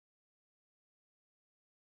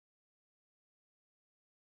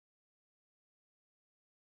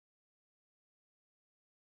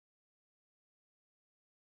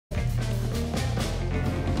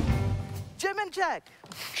Jim and Jack.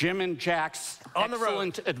 Jim and Jack's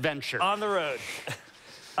excellent adventure. On the road.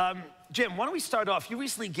 Jim, why don't we start off? You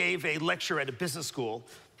recently gave a lecture at a business school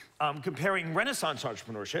comparing Renaissance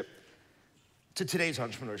entrepreneurship to today's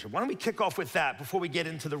entrepreneurship. Why don't we kick off with that before we get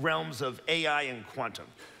into the realms of AI and quantum?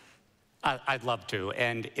 I'd love to,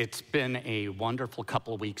 and it's been a wonderful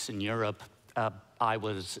couple of weeks in Europe. I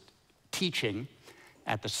was teaching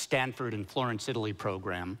at the Stanford and Florence, Italy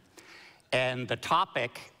program, and the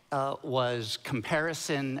topic was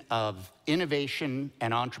comparison of innovation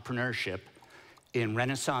and entrepreneurship in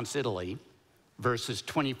Renaissance Italy versus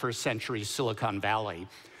 21st century Silicon Valley.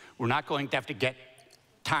 We're not going to have to get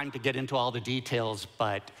time to get into all the details,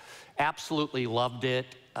 but absolutely loved it.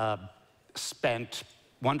 Spent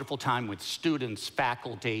wonderful time with students,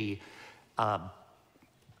 faculty,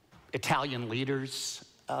 Italian leaders.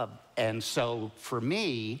 And so for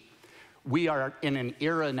me, we are in an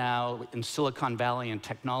era now in Silicon Valley and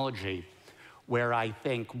technology where I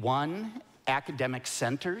think, one, academic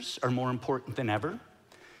centers are more important than ever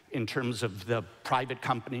in terms of the private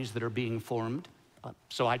companies that are being formed.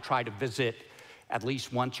 So I try to visit at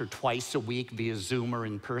least once or twice a week via Zoom or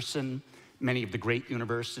in person many of the great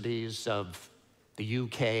universities of the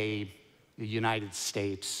UK, the United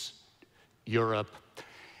States, Europe.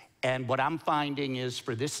 And what I'm finding is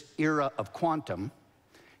for this era of quantum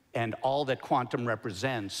and all that quantum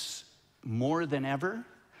represents, more than ever,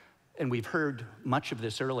 and we've heard much of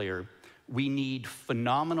this earlier, we need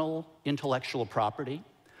phenomenal intellectual property.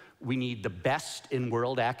 We need the best in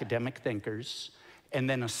world academic thinkers, and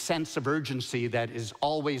then a sense of urgency that has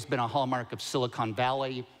always been a hallmark of Silicon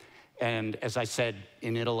Valley, and as I said,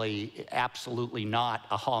 in Italy, absolutely not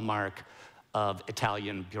a hallmark of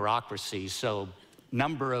Italian bureaucracy. So,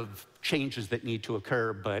 number of changes that need to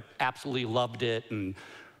occur, but absolutely loved it and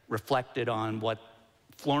reflected on what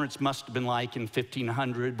Florence must have been like in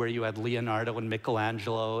 1500, where you had Leonardo and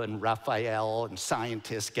Michelangelo and Raphael and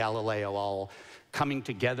scientists, Galileo, all coming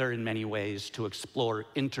together in many ways to explore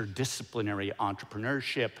interdisciplinary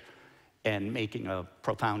entrepreneurship and making a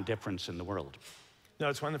profound difference in the world. No,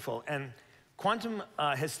 it's wonderful. And quantum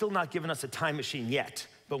has still not given us a time machine yet,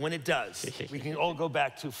 but when it does, we can all go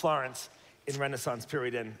back to Florence in Renaissance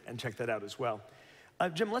period and check that out as well.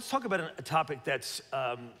 Jim, let's talk about a topic that's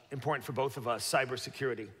important for both of us,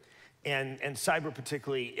 cybersecurity, and cyber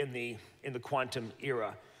particularly in the quantum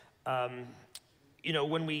era. You know,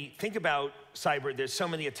 when we think about cyber, there's so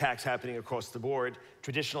many attacks happening across the board,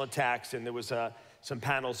 traditional attacks, and there was some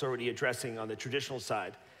panels already addressing on the traditional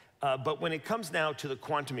side. But when it comes now to the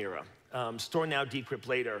quantum era, store now, decrypt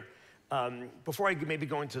later, before I maybe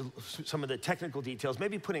go into some of the technical details,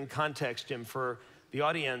 maybe put in context, Jim, for the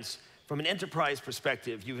audience, from an enterprise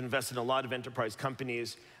perspective, you've invested in a lot of enterprise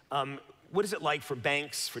companies. What is it like for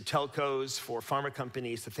banks, for telcos, for pharma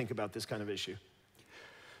companies to think about this kind of issue?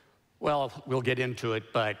 Well, we'll get into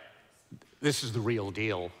it, but this is the real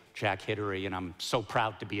deal, Jack Hidary, and I'm so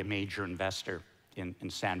proud to be a major investor in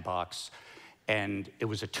Sandbox. And it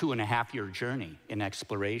was a 2.5-year journey in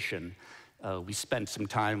exploration. We spent some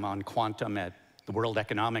time on quantum at the World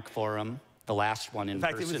Economic Forum, the last one in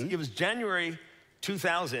person. In fact, it was January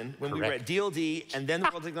 2000 when we were at DLD and then the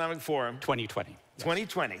World Economic Forum. 2020. Yes.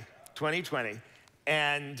 2020.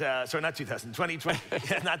 And, sorry, not 2000,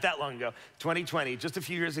 2020, not that long ago. 2020, just a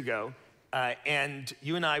few years ago. And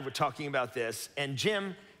you and I were talking about this, and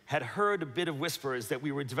Jim had heard a bit of whispers that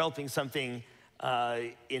we were developing something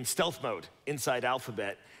in stealth mode inside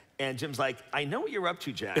Alphabet. And Jim's like, I know what you're up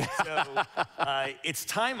to, Jack. So it's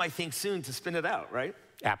time, I think, soon to spin it out, right?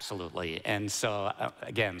 Absolutely. And so,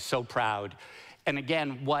 again, so proud. And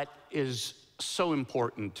again, what is so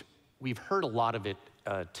important, we've heard a lot of it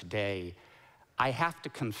today. I have to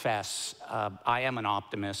confess, I am an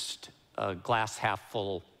optimist, a glass half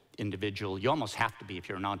full individual. You almost have to be if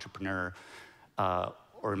you're an entrepreneur,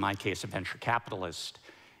 or in my case, a venture capitalist.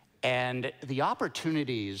 And the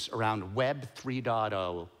opportunities around Web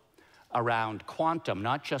 3.0, around quantum,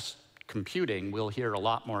 not just computing, we'll hear a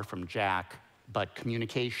lot more from Jack, but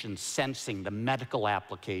communication, sensing, the medical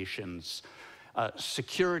applications,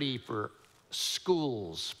 security for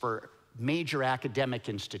schools, for major academic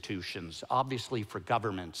institutions, obviously for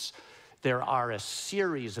governments. There are a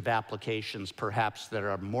series of applications, perhaps, that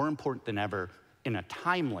are more important than ever in a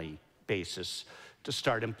timely basis to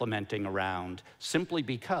start implementing around, simply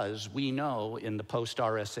because we know in the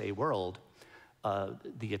post-RSA world,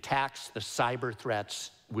 the attacks, the cyber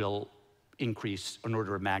threats will increase an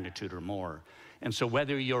order of magnitude or more. And so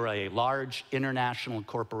whether you're a large international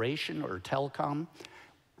corporation or telecom,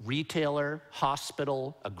 retailer,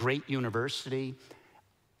 hospital, a great university,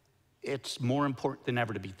 it's more important than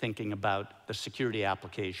ever to be thinking about the security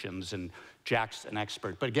applications. And Jack's an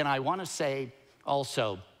expert. But again, I want to say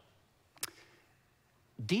also,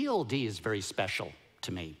 DLD is very special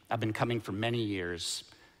to me. I've been coming for many years.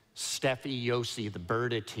 Steffi, Yossi, the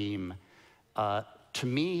Berta team, to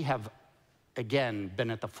me have, again,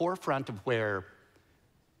 been at the forefront of where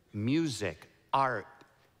music, art,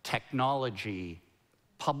 technology,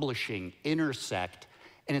 publishing intersect.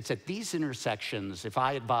 And it's at these intersections, if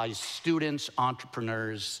I advise students,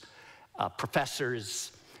 entrepreneurs,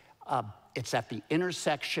 professors, it's at the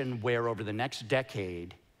intersection where over the next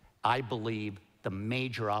decade, I believe the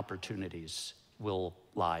major opportunities will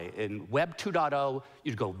lie. In Web 2.0,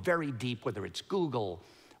 you'd go very deep, whether it's Google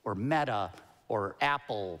or Meta or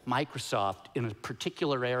Apple, Microsoft, in a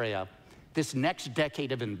particular area. This next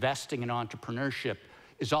decade of investing in entrepreneurship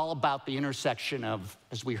is all about the intersection of,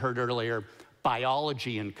 as we heard earlier,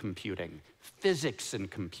 biology and computing, physics and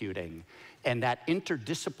computing, and that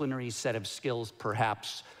interdisciplinary set of skills,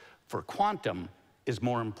 perhaps, for quantum is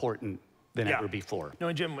more important than ever before. No,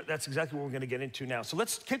 and Jim, that's exactly what we're going to get into now. So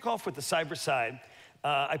let's kick off with the cyber side.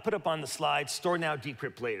 I put up on the slide, store now,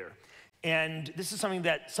 decrypt later. And this is something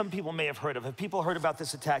that some people may have heard of. Have people heard about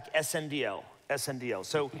this attack, SNDL? SNDL.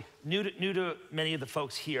 So new to many of the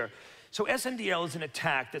folks here. So SNDL is an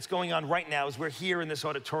attack that's going on right now as we're here in this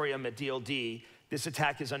auditorium at DLD. This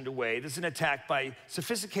attack is underway. This is an attack by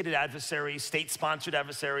sophisticated adversaries, state-sponsored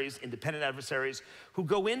adversaries, independent adversaries, who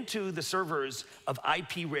go into the servers of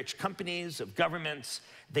IP-rich companies, of governments.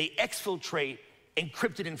 They exfiltrate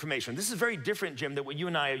encrypted information. This is very different, Jim, than what you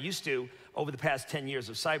and I are used to over the past 10 years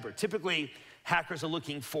of cyber. Typically, hackers are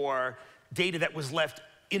looking for data that was left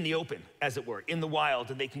in the open, as it were, in the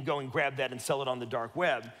wild, and they can go and grab that and sell it on the dark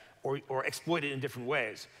web or exploit it in different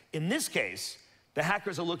ways. In this case, the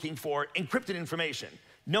hackers are looking for encrypted information,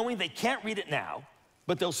 knowing they can't read it now,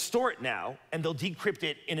 but they'll store it now, and they'll decrypt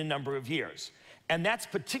it in a number of years. And that's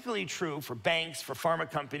particularly true for banks, for pharma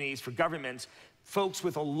companies, for governments, folks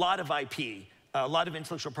with a lot of IP, a lot of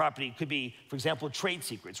intellectual property. Could be, for example, trade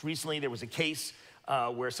secrets. Recently, there was a case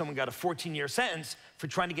where someone got a 14-year sentence for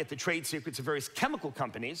trying to get the trade secrets of various chemical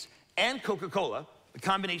companies and Coca-Cola, a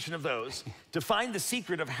combination of those, to find the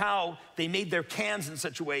secret of how they made their cans in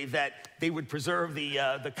such a way that they would preserve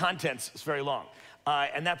the contents very long.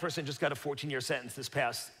 And that person just got a 14-year sentence this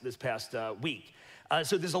past week.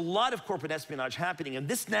 So there's a lot of corporate espionage happening, and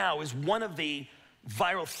this now is one of the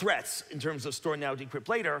viral threats in terms of store now, decrypt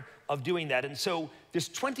later, of doing that. And so there's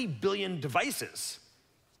 20 billion devices.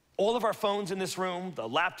 All of our phones in this room, the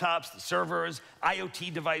laptops, the servers,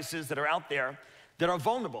 IoT devices that are out there that are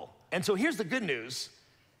vulnerable. And so here's the good news.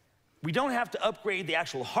 We don't have to upgrade the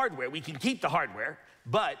actual hardware. We can keep the hardware,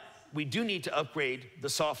 but we do need to upgrade the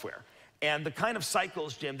software. And the kind of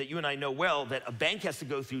cycles, Jim, that you and I know well, that a bank has to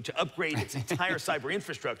go through to upgrade its entire cyber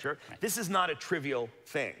infrastructure, this is not a trivial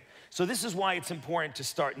thing. So this is why it's important to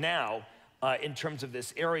start now in terms of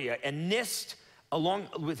this area. And NIST, along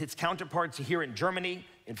with its counterparts here in Germany,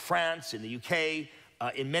 in France, in the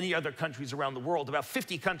UK, in many other countries around the world, about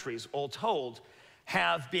 50 countries all told,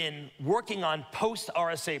 have been working on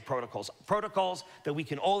post-RSA protocols that we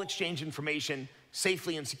can all exchange information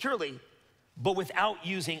safely and securely, but without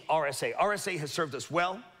using RSA. RSA has served us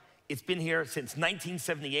well. It's been here since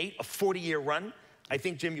 1978, a 40-year run. I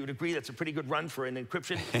think, Jim, you would agree that's a pretty good run for an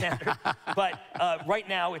encryption standard. But right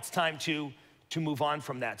now, it's time to move on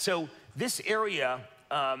from that. So this area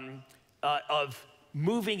of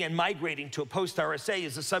moving and migrating to a post-RSA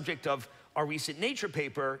is the subject of our recent Nature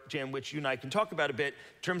paper, Jim, which you and I can talk about a bit,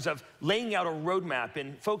 in terms of laying out a roadmap.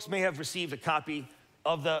 And folks may have received a copy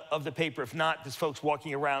of the paper. If not, there's folks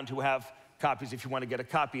walking around who have copies if you want to get a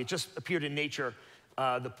copy. It just appeared in Nature,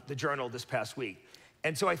 the journal, this past week.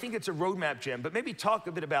 And so I think it's a roadmap, Jim, but maybe talk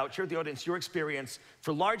a bit about, share with the audience your experience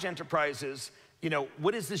for large enterprises. You know,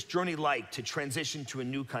 what is this journey like to transition to a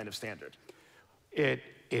new kind of standard?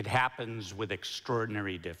 It happens with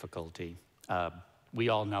extraordinary difficulty. We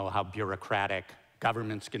all know how bureaucratic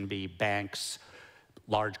governments can be, banks,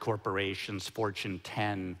 large corporations, Fortune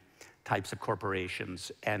 10 types of corporations.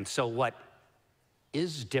 And so what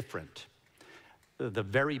is different, the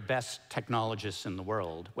very best technologists in the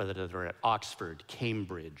world, whether they're at Oxford,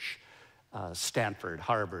 Cambridge, Stanford,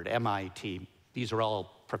 Harvard, MIT, these are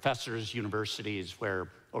all professors, universities where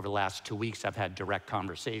over the last 2 weeks I've had direct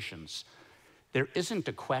conversations. There isn't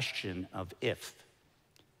a question of if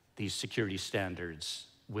these security standards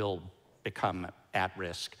will become at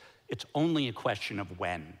risk. It's only a question of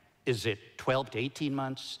when. Is it 12 to 18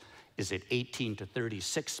 months? Is it 18 to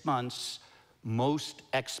 36 months? Most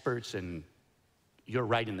experts, and you're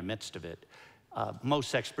right in the midst of it,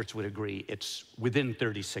 most experts would agree it's within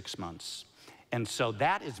 36 months. And so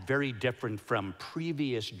that is very different from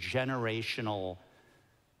previous generational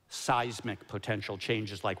seismic potential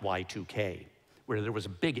changes like Y2K, where there was a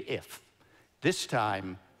big if. This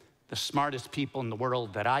time, the smartest people in the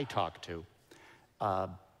world that I talk to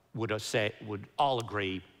would all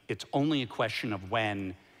agree it's only a question of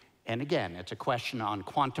when. And again, it's a question on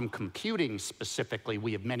quantum computing specifically.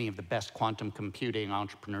 We have many of the best quantum computing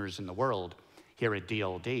entrepreneurs in the world here at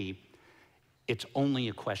DLD. It's only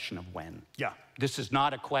a question of when. Yeah. This is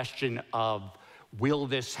not a question of will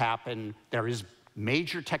this happen. There is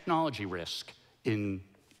major technology risk in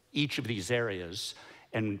each of these areas.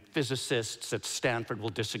 And physicists at Stanford will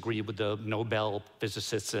disagree with the Nobel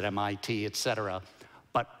physicists at MIT, et cetera.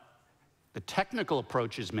 But the technical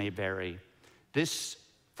approaches may vary. This,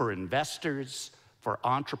 for investors, for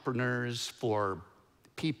entrepreneurs, for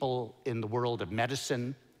people in the world of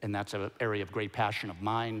medicine, and that's an area of great passion of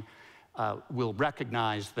mine, will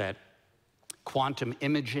recognize that quantum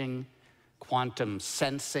imaging, quantum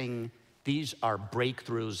sensing, these are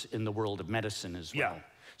breakthroughs in the world of medicine as well. Yeah.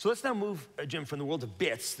 So let's now move, Jim, from the world of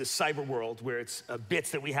bits, the cyber world, where it's bits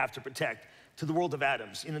that we have to protect, to the world of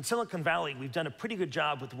atoms. And in Silicon Valley, we've done a pretty good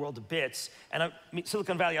job with the world of bits. And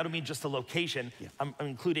Silicon Valley, I don't mean just the location. Yeah. I'm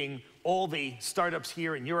including all the startups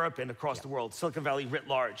here in Europe and across the world, Silicon Valley writ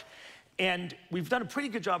large. And we've done a pretty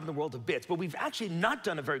good job in the world of bits, but we've actually not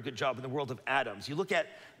done a very good job in the world of atoms. You look at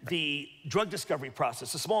the drug discovery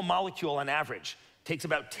process. A small molecule, on average, takes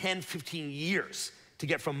about 10, 15 years to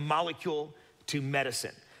get from molecule to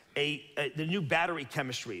medicine. The new battery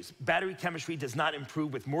chemistries. Battery chemistry does not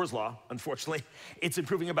improve with Moore's law, unfortunately. It's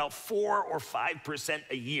improving about 4 or 5%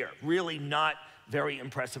 a year. Really not very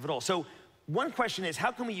impressive at all. So one question is,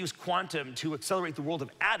 how can we use quantum to accelerate the world of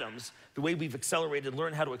atoms the way we've accelerated,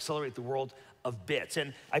 learn how to accelerate the world of bits?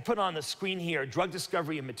 And I put on the screen here, drug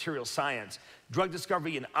discovery and material science. Drug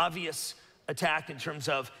discovery, an obvious attack in terms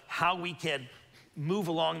of how we can move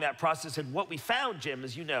along that process. And what we found, Jim,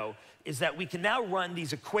 as you know, is that we can now run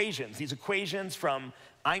these equations from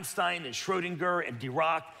Einstein and Schrodinger and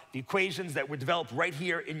Dirac, the equations that were developed right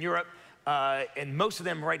here in Europe, and most of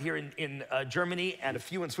them right here in Germany and a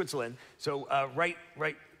few in Switzerland. So right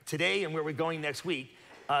today and where we're going next week,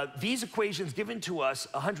 these equations given to us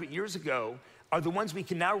 100 years ago are the ones we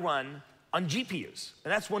can now run on GPUs.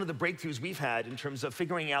 And that's one of the breakthroughs we've had in terms of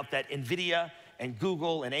figuring out that NVIDIA and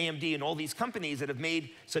Google and AMD and all these companies that have made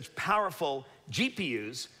such powerful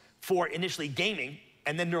GPUs for initially gaming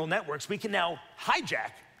and then neural networks, we can now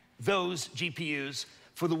hijack those GPUs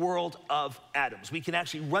for the world of atoms. We can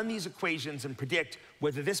actually run these equations and predict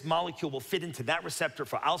whether this molecule will fit into that receptor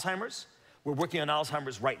for Alzheimer's. We're working on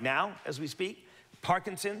Alzheimer's right now as we speak.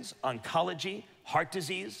 Parkinson's, oncology, heart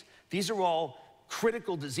disease. These are all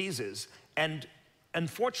critical diseases. And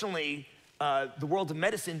unfortunately, the world of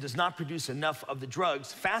medicine does not produce enough of the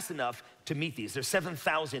drugs fast enough to meet these. There's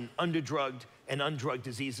 7,000 underdrugged and undrugged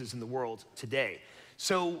diseases in the world today.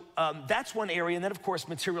 So that's one area. And then, of course,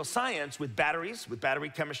 material science with batteries, with battery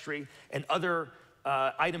chemistry, and other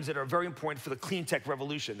items that are very important for the clean tech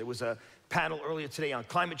revolution. There was a panel earlier today on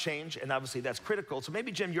climate change, and obviously that's critical. So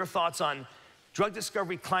maybe, Jim, your thoughts on drug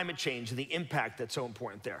discovery, climate change, and the impact that's so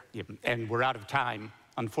important there. Yeah, and we're out of time,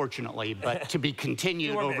 unfortunately, but to be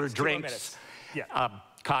continued over drinks,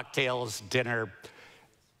 cocktails, dinner.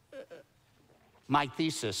 My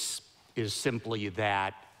thesis is simply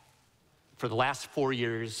that for the last 4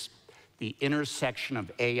 years, the intersection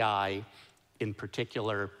of AI in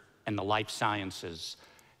particular and the life sciences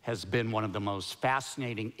has been one of the most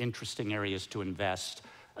fascinating, interesting areas to invest.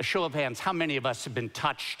 A show of hands, how many of us have been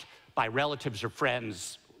touched by relatives or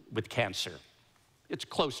friends with cancer? It's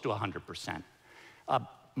close to 100%.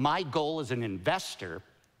 My goal as an investor,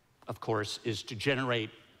 of course, is to generate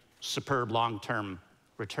superb long-term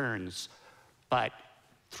returns, but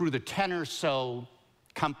through the 10 or so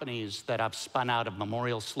companies that I've spun out of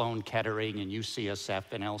Memorial Sloan Kettering and UCSF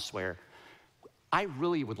and elsewhere, I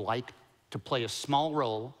really would like to play a small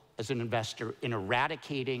role as an investor in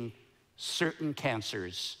eradicating certain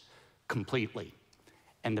cancers completely.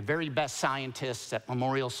 And the very best scientists at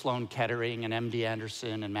Memorial Sloan Kettering and MD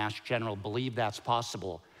Anderson and Mass General believe that's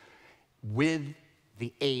possible with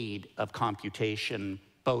the aid of computation,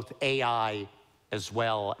 both AI as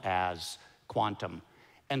well as quantum.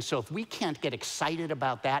 And so if we can't get excited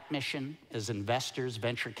about that mission as investors,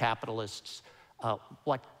 venture capitalists,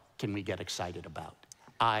 what can we get excited about?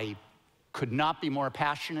 I could not be more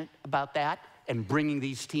passionate about that and bringing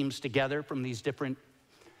these teams together from these different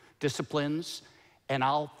disciplines. And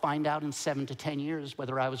I'll find out in 7 to 10 years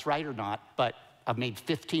whether I was right or not. But I've made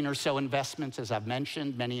 15 or so investments, as I've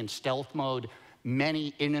mentioned, many in stealth mode,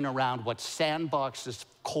 many in and around what Sandbox's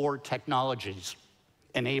core technologies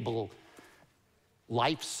enable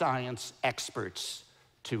life science experts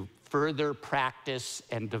to further practice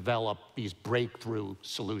and develop these breakthrough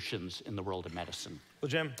solutions in the world of medicine. Well,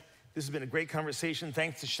 Jim, this has been a great conversation.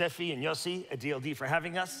 Thanks to Steffi and Yossi at DLD for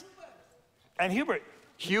having us. And Hubert.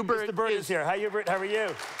 Hubert Mr. Bird is here. Hi, Hubert. How are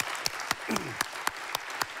you?